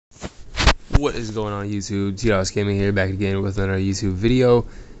What is going on YouTube? COD Gaming here, back again with another YouTube video,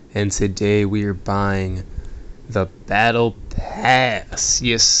 and today we are buying the Battle Pass.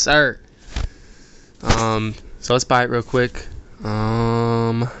 Yes sir. So let's buy it real quick.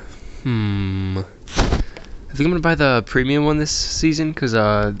 I think I'm gonna buy the premium one this season because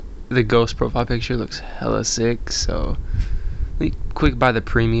the ghost profile picture looks hella sick. So let me quick buy the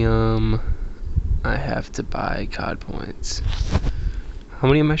premium. I have to buy COD points. How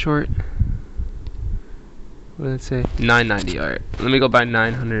many am I short? What did it say? 990. Alright, let me go buy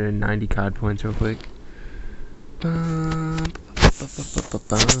 990 COD points real quick.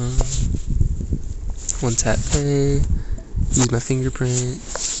 One tap pay. Use my fingerprint.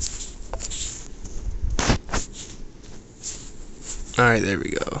 Alright, there we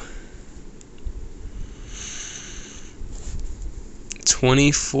go.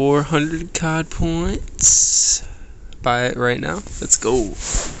 2,400 COD points. Buy it right now. Let's go.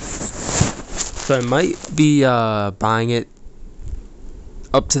 So I might be buying it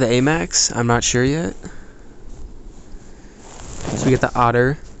up to the AMAX. I'm not sure yet. So we get the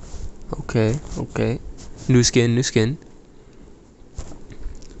otter. Okay. New skin.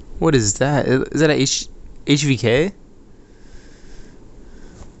 What is that? Is that a HVK?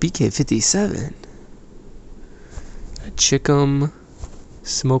 BK-57. A Chickum.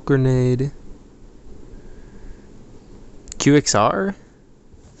 Smoke grenade. QXR?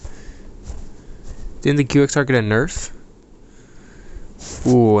 Didn't the QXR get a nerf?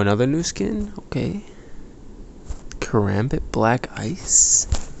 Ooh, another new skin? Okay. Karambit Black Ice?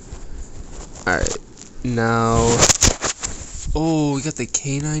 Alright, now... Oh, we got the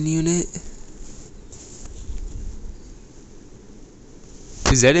K9 unit?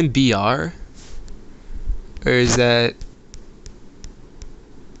 Is that in BR? Or is that...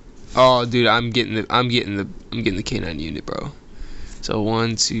 Oh, dude, I'm getting the K9 unit, bro. So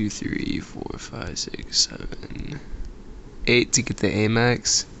 1, 2, 3, 4, 5, 6, 7, 8 to get the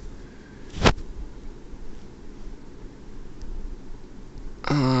AMAX.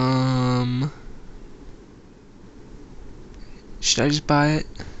 Should I just buy it?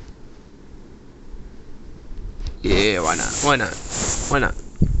 Yeah, why not?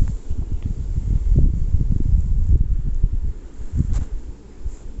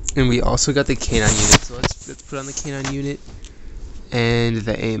 And we also got the K9 unit, so let's put on the K9 unit and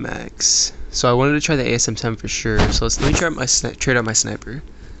the AMAX. So I wanted to try the ASM-10 for sure. So let me trade out my sniper,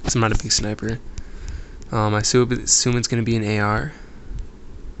 because I'm not a big sniper. I assume it's gonna be an AR.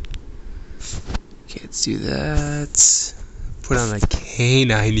 Okay, let's do that. Put on the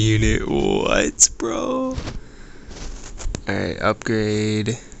K9 unit. What, bro? Alright,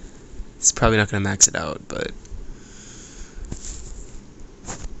 upgrade. It's probably not gonna max it out, but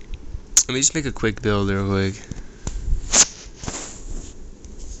let me just make a quick build real quick.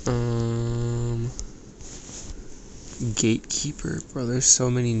 Gatekeeper, bro, there's so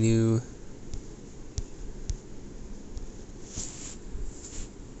many new.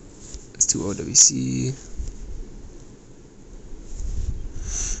 Let's do OWC.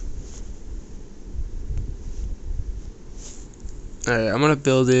 Alright, I'm gonna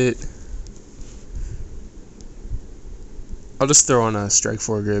build it. I'll just throw on a strike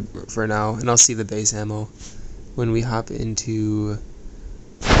foregrip for now, and I'll see the base ammo when we hop into...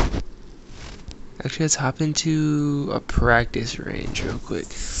 Actually, let's hop into a practice range real quick.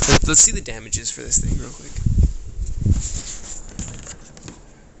 Let's see the damages for this thing real quick.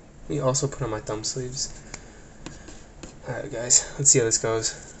 Let me also put on my thumb sleeves. Alright guys, let's see how this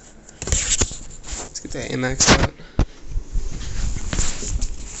goes. Let's get that AMAX out.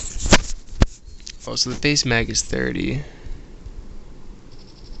 Oh, so the base mag is 30.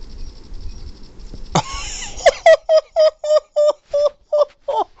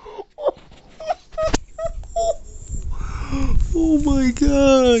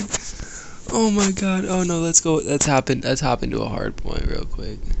 Oh my god. Oh no, let's go. Let's hop into a hard point real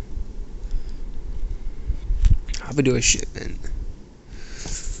quick. Hop into a shipment.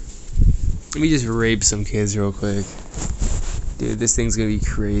 Let me just rape some kids real quick. Dude, this thing's gonna be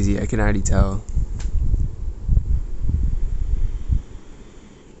crazy. I can already tell.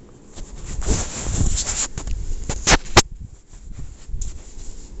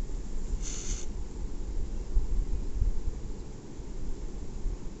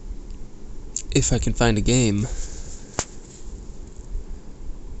 If I can find a game.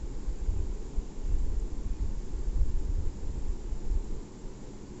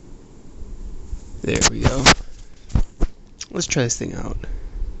 There we go. Let's try this thing out.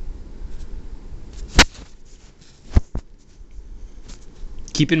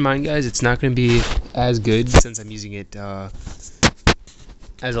 Keep in mind, guys, it's not going to be as good since I'm using it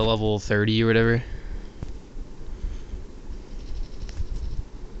as a level 30 or whatever.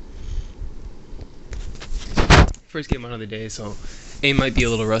 First game on of the day, so aim might be a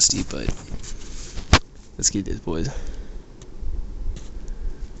little rusty, but let's get this, boys.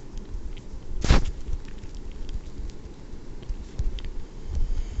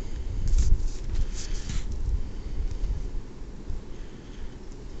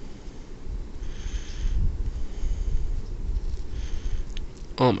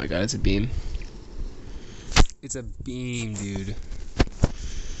 Oh my god, it's a beam. It's a beam, dude.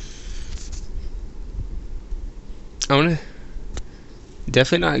 I wanna...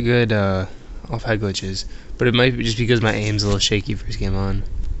 Definitely not good off-high glitches, but it might be just because my aim's a little shaky first game on.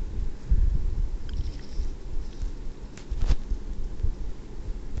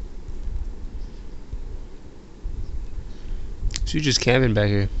 So you're just camping back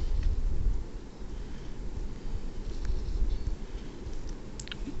here.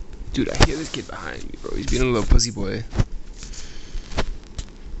 Dude, I hear this kid behind me, bro. He's being a little pussy boy.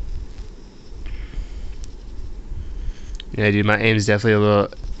 Yeah, dude, my aim's definitely a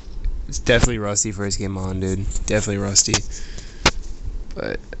little... It's definitely rusty first game on, dude. Definitely rusty.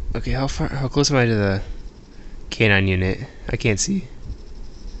 But, okay, how close am I to the K9 unit? I can't see.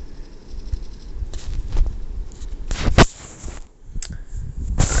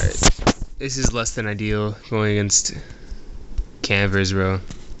 Alright. This is less than ideal going against campers, bro.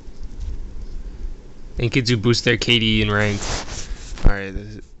 And kids who boost their KD and rank. Alright,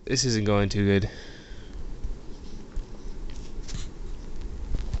 this isn't going too good.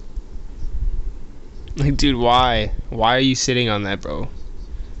 Like, dude, why? Why are you sitting on that, bro?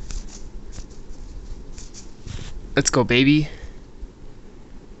 Let's go, baby.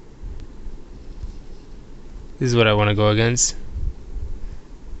 This is what I want to go against.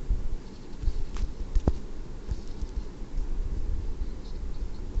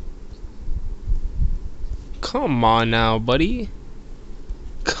 Come on now, buddy.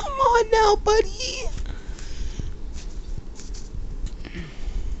 Come on now, buddy.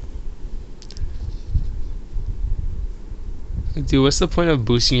 Dude, what's the point of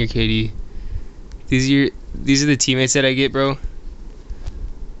boosting your KD? These are the teammates that I get, bro.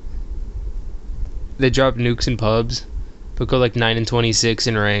 They drop nukes in pubs, but go like 9 and 26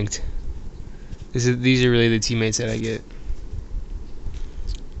 in ranked. These are really the teammates that I get.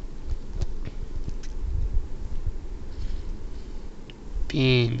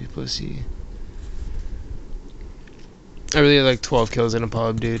 Beam, you pussy. I really had like 12 kills in a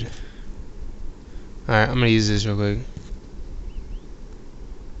pub, dude. Alright, I'm gonna use this real quick.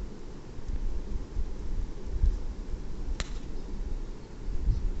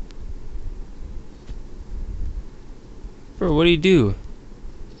 Bro, what do you do?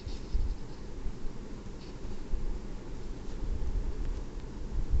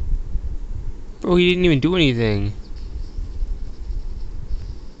 Bro, he didn't even do anything.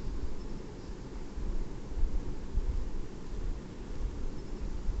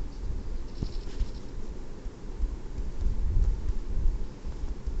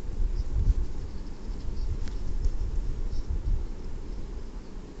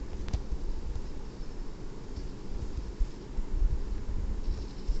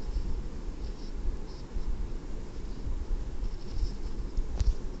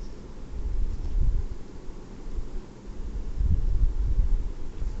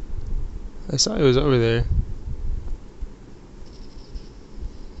 I saw he was over there.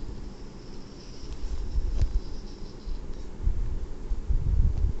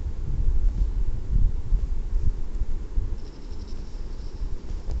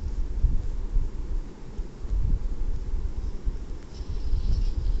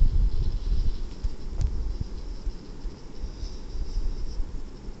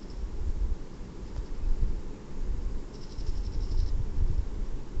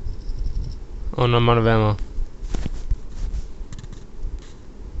 Oh no, I'm out of ammo.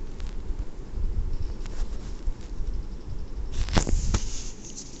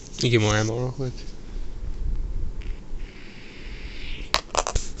 You get more ammo real quick.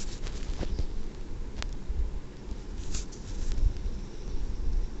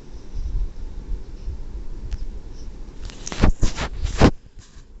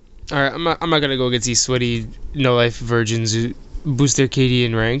 Alright, I'm not gonna go against these sweaty no life virgins who boost their KD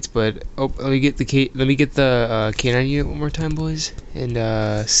in ranked, but let me get the K9 unit one more time, boys,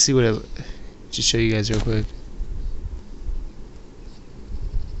 and see what it. Just show you guys real quick.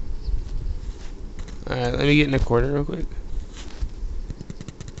 Alright, let me get in the corner real quick.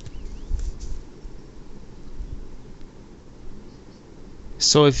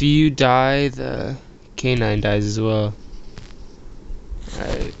 So if you die, the K9 dies as well.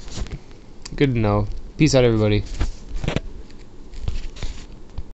 Alright. good to know. Peace out, everybody.